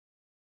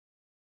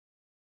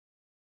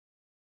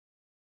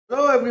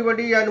Hello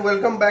everybody and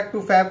welcome back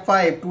to Fab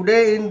 5.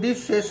 Today in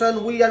this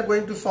session we are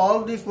going to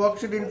solve this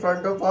worksheet in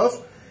front of us.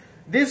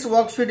 This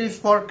worksheet is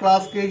for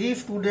class KG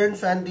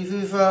students and this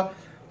is a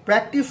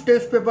practice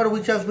test paper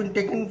which has been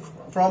taken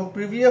from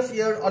previous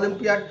year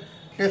Olympiad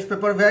test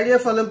paper.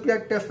 Various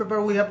Olympiad test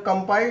paper we have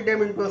compiled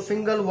them into a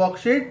single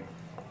worksheet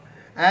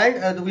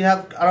and we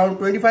have around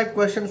 25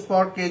 questions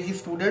for KG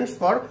students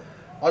for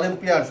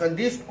Olympiads, and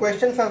these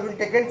questions have been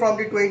taken from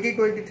the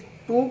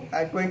 2022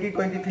 and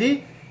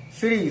 2023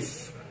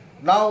 series.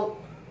 Now,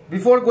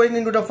 before going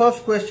into the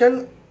first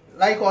question,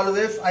 like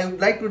always, I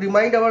would like to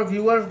remind our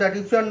viewers that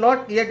if you are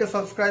not yet a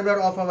subscriber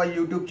of our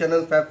YouTube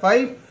channel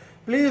Fab5,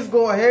 please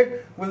go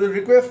ahead. We will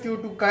request you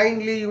to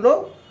kindly,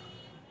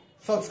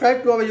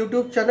 subscribe to our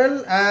YouTube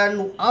channel,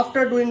 and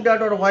after doing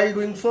that or while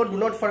doing so, do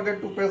not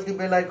forget to press the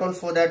bell icon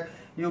so that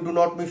you do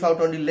not miss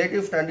out on the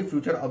latest and the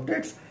future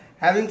updates.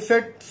 Having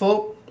said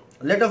so,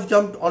 let us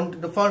jump on to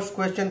the first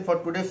question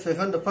for today's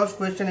session. The first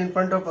question in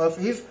front of us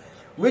is,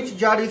 which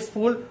jar is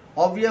full?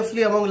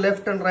 Obviously among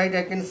left and right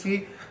I can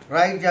see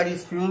right jar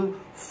is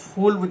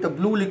full with a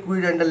blue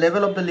liquid and the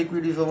level of the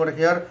liquid is over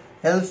here.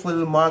 Hence we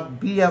will mark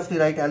B as the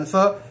right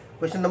answer.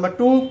 Question number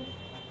 2.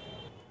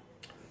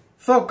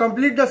 So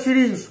complete the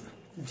series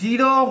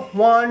 0,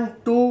 1,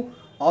 2.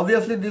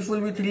 Obviously this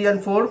will be 3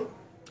 and 4.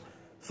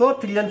 So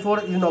 3 and 4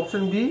 is in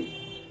option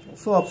B.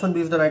 So option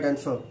B is the right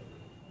answer.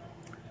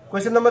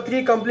 Question number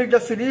 3. Complete the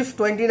series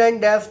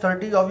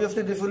 29-30.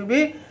 Obviously this will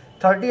be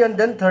 30 and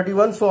then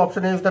 31, so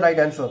option A is the right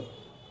answer.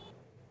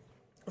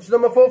 Question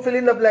number 4, fill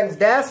in the blanks.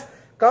 Dash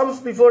comes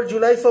before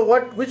July, so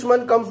which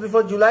month comes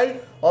before July?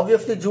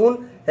 Obviously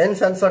June,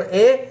 hence answer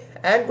A.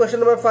 And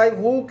question number 5,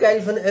 who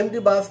carries an empty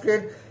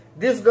basket?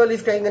 This girl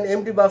is carrying an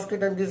empty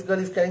basket and this girl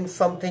is carrying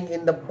something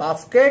in the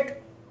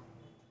basket.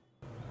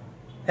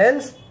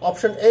 Hence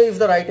option A is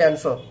the right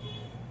answer.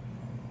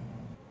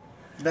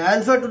 The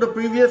answer to the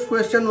previous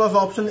question was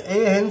option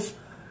A, hence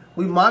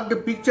we marked the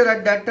picture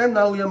at that time.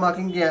 Now we are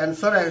marking the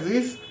answer as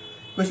is.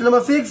 Question number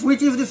 6.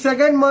 Which is the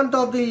second month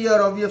of the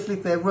year? Obviously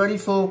February.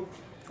 So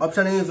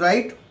option A is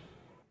right.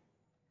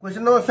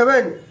 Question number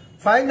 7.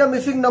 Find the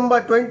missing number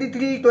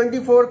 23,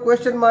 24,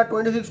 question mark,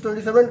 26,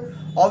 27.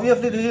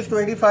 Obviously this is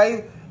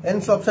 25.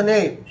 Hence option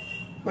A.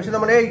 Question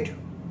number 8.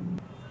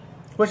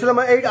 Question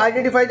number 8.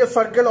 Identify the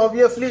circle.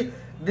 Obviously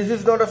this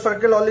is not a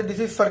circle, only this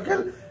is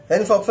circle.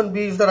 Hence option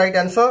B is the right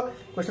answer.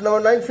 Question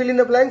number 9. Fill in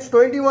the blanks.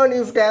 21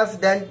 is dash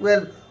than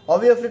 12.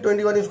 Obviously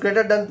 21 is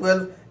greater than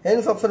 12,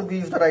 hence option B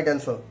is the right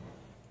answer.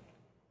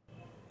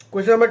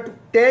 Question number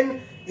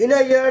 10. In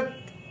a year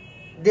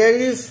there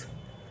is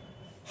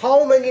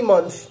how many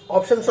months?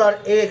 Options are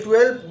A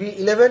 12, B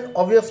 11.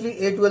 Obviously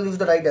A 12 is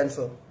the right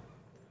answer.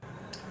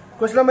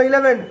 Question number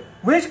 11.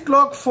 Which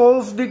clock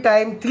shows the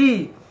time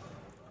 3?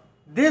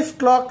 This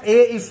clock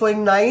A is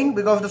showing 9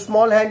 because the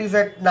small hand is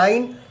at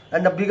 9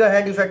 and the bigger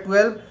hand is at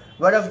 12.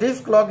 Whereas this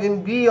clock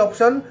in B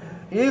option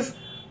is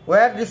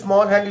where the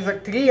small hand is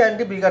at 3 and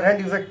the bigger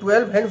hand is at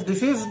 12. Hence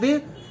this is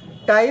the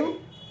time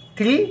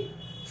 3.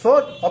 So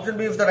option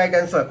B is the right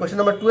answer. Question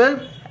number 12.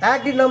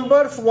 Add the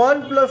numbers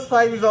 1 plus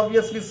 5 is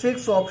obviously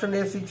 6. So option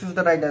A 6 is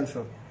the right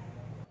answer.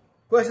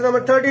 Question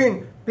number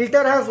 13.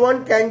 Peter has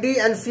one candy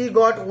and she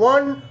got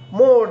one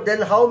more.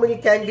 Then how many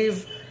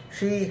candies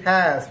she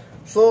has?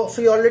 So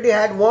she already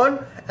had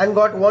one and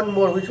got one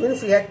more, which means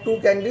she had 2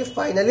 candies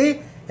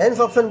finally. Hence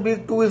option B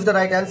 2 is the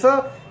right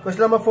answer. Question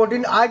number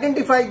 14.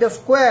 Identify the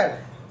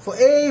square. So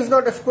A is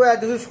not a square,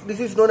 this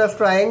is known as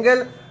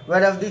triangle,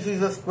 whereas this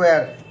is a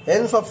square.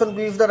 Hence option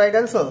B is the right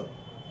answer.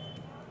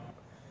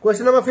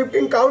 Question number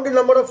 15. Count the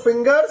number of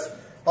fingers.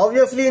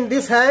 Obviously in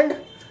this hand,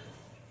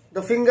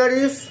 the finger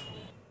is,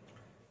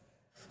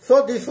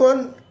 so this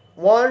one,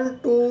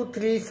 1, 2,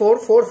 3, 4.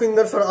 4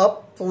 fingers are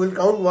up, so we'll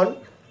count 1,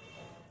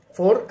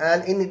 4.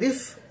 And in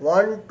this,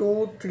 1,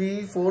 2,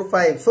 3, 4,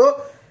 5.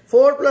 So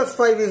 4 plus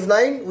 5 is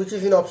 9, which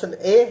is in option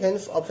A.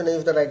 Hence option A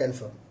is the right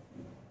answer.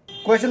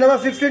 Question number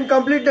 16.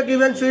 Complete the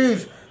given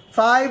series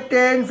 5,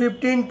 10,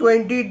 15,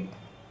 20,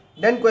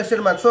 then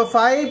question mark. So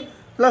 5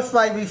 plus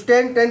 5 is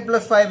 10, 10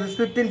 plus 5 is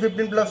 15,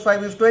 15 plus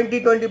 5 is 20,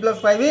 20 plus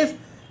 5 is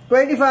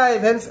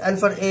 25. Hence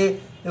answer A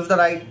is the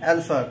right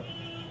answer.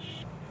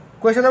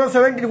 Question number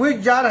 17.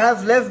 Which jar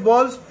has less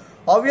balls?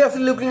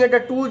 Obviously looking at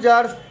the 2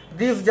 jars,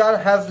 this jar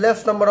has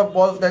less number of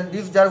balls than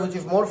this jar which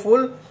is more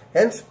full.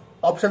 Hence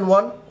option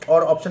 1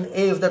 or option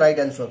A is the right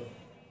answer.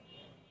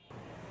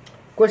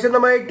 Question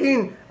number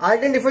 18.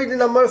 Identify the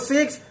number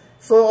 6.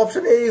 So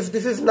option A is,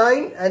 this is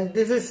 9 and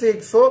this is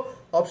 6. So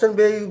option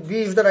B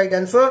is the right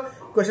answer.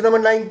 Question number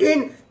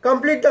 19.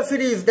 Complete the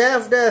series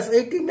dash dash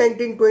 18,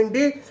 19,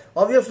 20.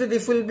 Obviously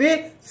this will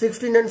be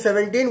 16 and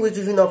 17, which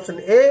is in option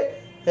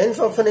A. Hence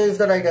option A is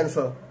the right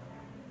answer.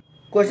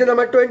 Question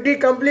number 20.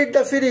 Complete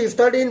the series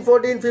 13,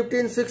 14,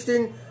 15,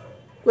 16,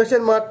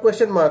 question mark,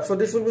 question mark. So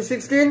this will be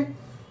 16.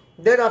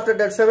 Then after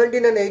that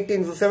 17 and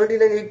 18. So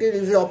 17 and 18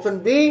 is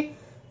option B.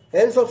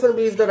 Hence option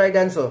B is the right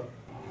answer.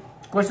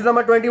 Question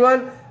number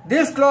 21.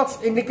 This clock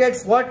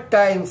indicates what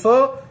time?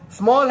 So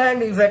small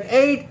hand is at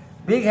 8,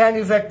 big hand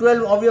is at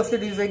 12. Obviously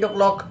this is 8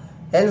 o'clock.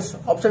 Hence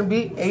option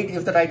B 8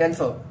 is the right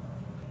answer.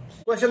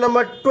 Question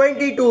number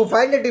 22.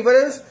 Find the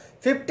difference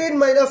 15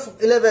 minus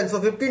 11.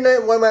 So 15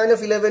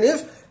 minus 11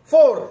 is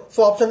 4.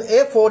 So option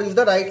A, 4 is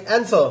the right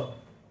answer.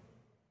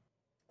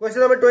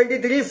 Question number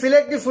 23.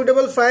 Select the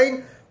suitable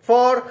sign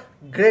for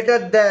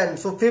greater than.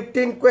 So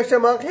 15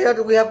 question mark,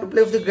 here we have to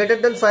place the greater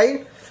than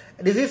sign.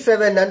 This is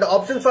 7 and the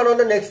options are on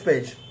the next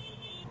page.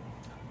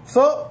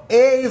 So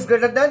A is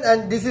greater than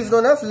and this is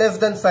known as less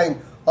than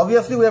sign.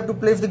 Obviously we have to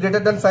place the greater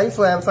than sign,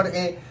 so answer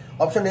A.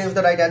 Option A is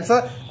the right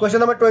answer. Question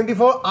number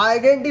 24.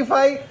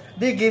 Identify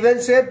the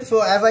given shape.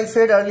 So as I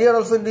said earlier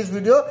also in this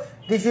video,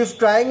 this is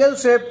triangle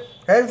shape.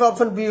 Hence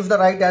option B is the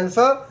right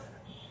answer.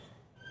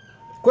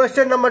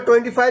 Question number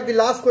 25. The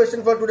last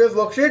question for today's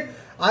worksheet.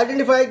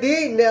 Identify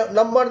the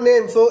number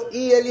name. So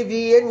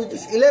ELEVEN, which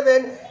is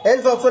 11.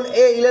 Hence option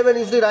A, 11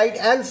 is the right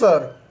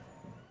answer.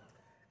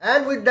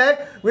 And with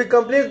that, we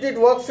complete the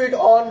worksheet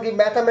on the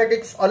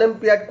Mathematics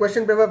Olympiad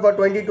question paper for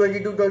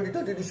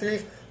 2022-2023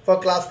 series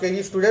for class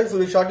KG students. We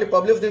will shortly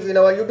publish this in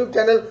our YouTube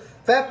channel.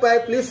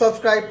 FabPie, please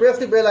subscribe, press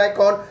the bell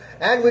icon,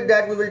 and with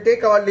that, we will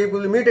take our leave. We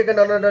will meet again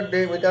another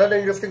day with another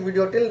interesting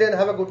video. Till then,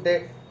 have a good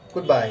day.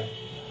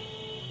 Goodbye.